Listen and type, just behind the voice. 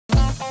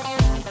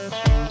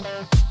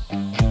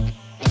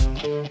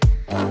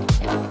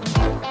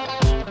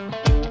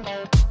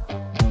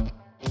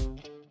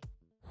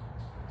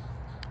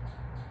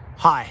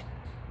Hi,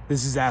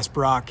 this is Ask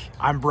Brock.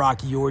 I'm Brock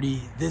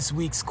Yorty. This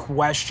week's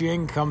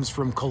question comes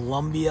from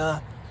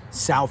Colombia,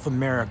 South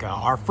America.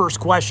 Our first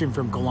question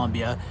from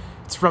Colombia,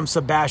 it's from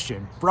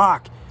Sebastian.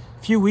 Brock,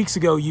 a few weeks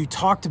ago you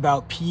talked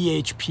about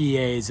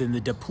PHPAs and the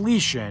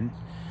depletion.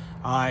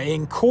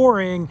 In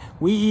coring,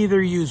 we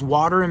either use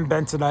water and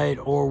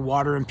bentonite or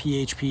water and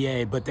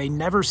PHPA, but they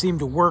never seem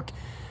to work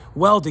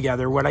well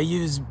together. When I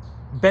use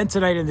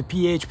bentonite and the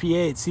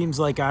PHPA, it seems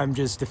like I'm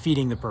just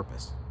defeating the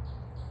purpose.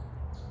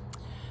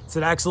 It's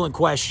an excellent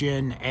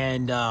question,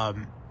 and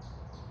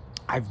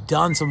I've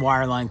done some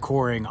wireline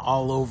coring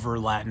all over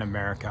Latin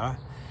America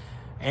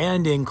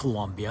and in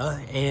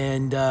Colombia,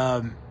 and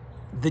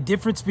the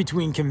difference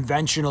between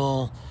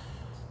conventional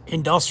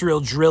industrial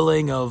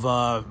drilling of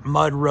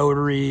mud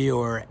rotary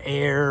or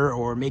air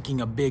or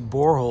making a big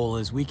borehole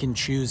is we can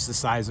choose the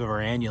size of our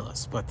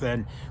annulus. But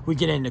then we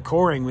get into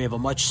coring, we have a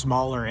much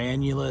smaller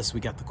annulus, we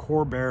got the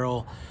core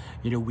barrel,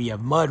 we have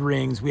mud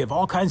rings, we have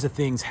all kinds of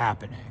things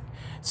happening.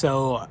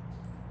 So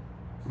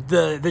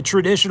the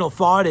traditional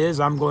thought is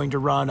I'm going to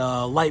run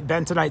a light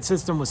bentonite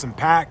system with some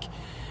pack,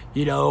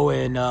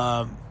 and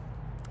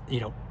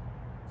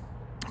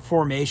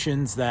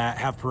formations that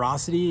have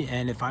porosity.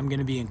 And if I'm going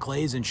to be in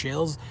clays and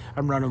shales,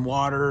 I'm running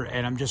water,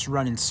 and I'm just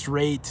running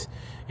straight,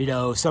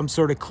 some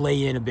sort of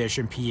clay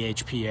inhibition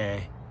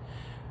PHPA.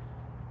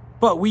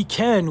 But we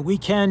can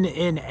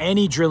in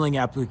any drilling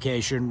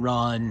application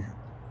run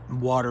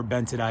water,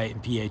 bentonite,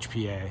 and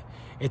PHPA.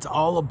 It's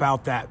all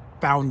about that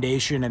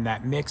foundation and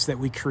that mix that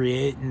we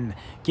create, and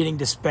getting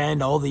to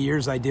spend all the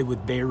years I did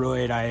with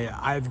Bayreuth.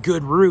 I have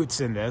good roots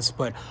in this,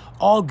 but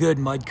all good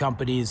mud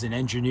companies and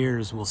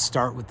engineers will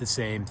start with the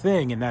same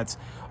thing, and that's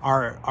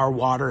our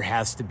water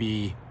has to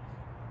be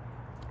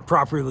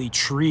properly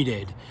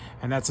treated,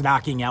 and that's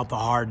knocking out the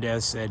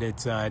hardness, and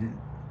it's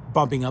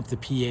bumping up the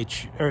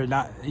pH,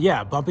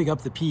 bumping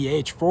up the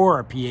pH for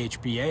our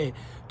PHPA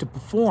to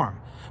perform.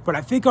 But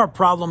I think our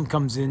problem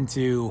comes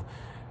into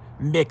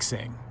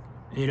mixing.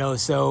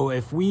 So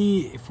if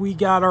we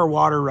got our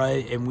water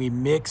right and we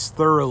mix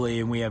thoroughly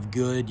and we have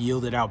good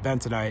yielded out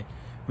bentonite,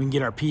 we can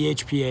get our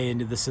PHPA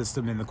into the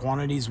system in the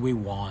quantities we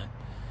want,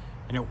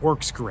 and it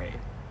works great.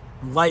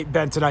 Light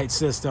bentonite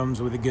systems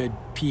with a good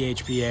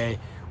PHPA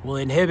will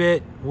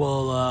inhibit,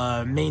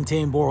 will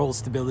maintain borehole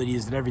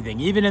stabilities and everything,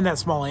 even in that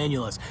small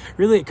annulus.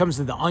 Really, it comes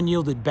to the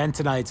unyielded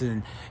bentonites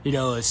and,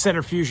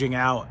 centrifuging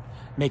out,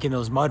 making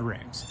those mud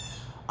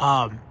rings.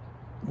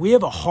 We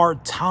have a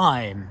hard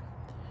time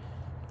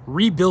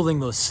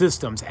rebuilding those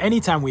systems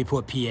anytime we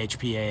put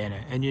PHPA in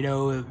it.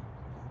 And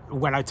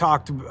when I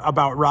talked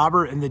about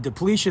Robert and the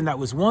depletion, that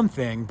was one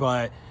thing,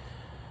 but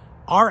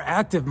our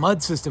active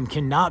mud system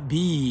cannot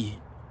be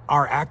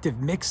our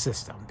active mix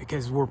system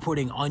because we're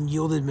putting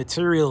unyielded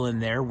material in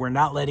there. We're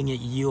not letting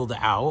it yield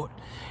out.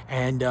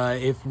 And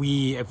if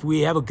we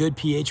have a good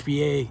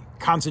PHPA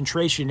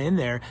concentration in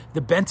there,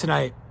 the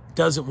bentonite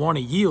doesn't want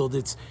to yield.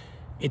 It's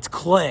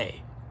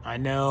clay. I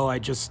know I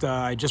just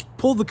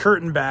pulled the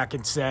curtain back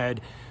and said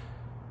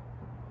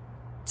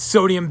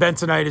sodium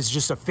bentonite is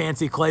just a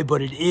fancy clay,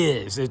 but it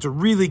is. It's a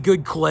really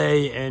good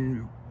clay,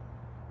 and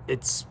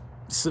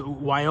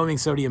Wyoming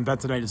sodium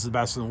bentonite is the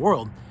best in the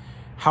world.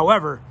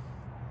 However,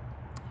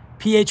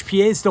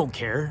 PHPAs don't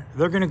care.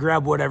 They're going to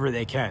grab whatever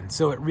they can.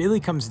 So it really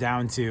comes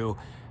down to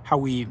how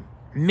we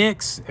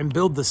mix and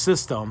build the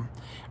system,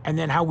 and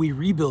then how we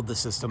rebuild the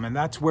system. And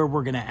that's where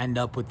we're going to end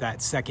up with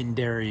that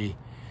secondary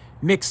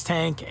mix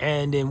tank.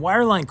 And in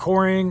wireline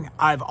coring,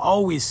 I've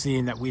always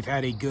seen that we've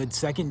had a good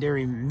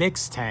secondary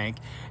mix tank.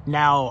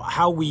 Now,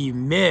 how we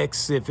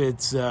mix, if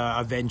it's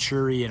a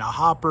Venturi and a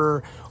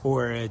hopper,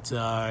 or it's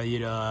a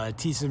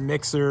Thyssen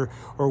mixer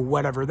or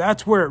whatever,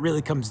 that's where it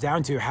really comes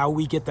down to how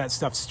we get that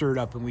stuff stirred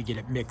up and we get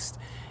it mixed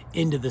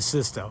into the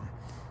system.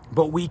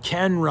 But we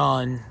can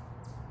run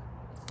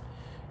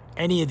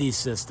any of these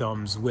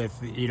systems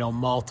with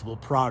multiple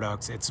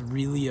products. It's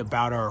really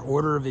about our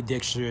order of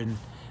addiction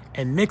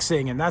and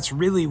mixing, and that's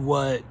really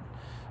what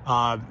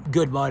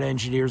good mud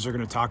engineers are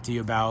going to talk to you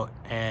about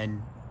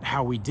and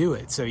how we do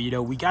it. So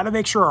we got to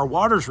make sure our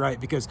water's right,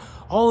 because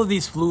all of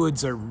these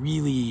fluids are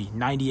really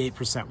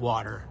 98%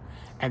 water,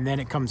 and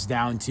then it comes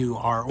down to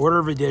our order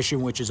of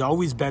addition, which is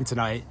always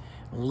bentonite,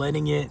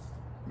 letting it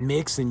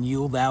mix and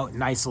yield out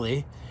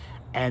nicely,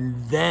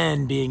 and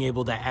then being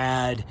able to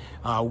add,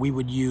 we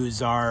would use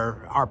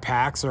our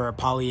packs or our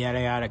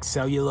polyanionic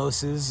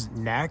celluloses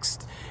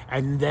next,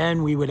 and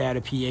then we would add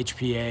a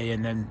PHPA,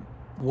 and then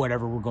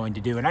whatever we're going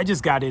to do. And I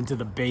just got into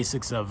the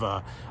basics of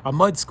a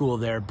mud school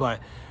there, but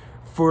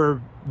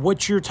for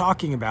what you're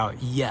talking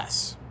about,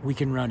 yes, we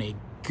can run a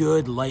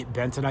good light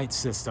bentonite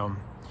system,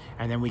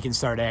 and then we can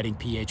start adding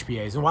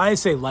PHPAs. And why I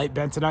say light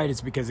bentonite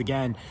is because,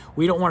 again,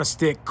 we don't want to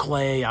stick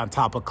clay on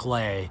top of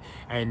clay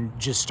and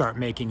just start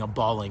making a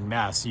balling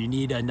mess. You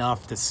need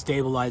enough to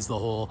stabilize the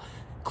hole,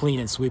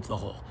 clean and sweep the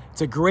hole. It's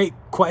a great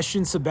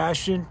question,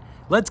 Sebastian.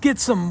 Let's get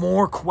some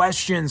more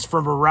questions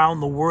from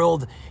around the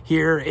world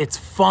here. It's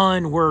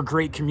fun. We're a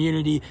great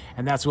community,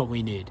 and that's what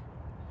we need.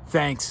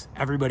 Thanks.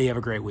 Everybody have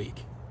a great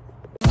week.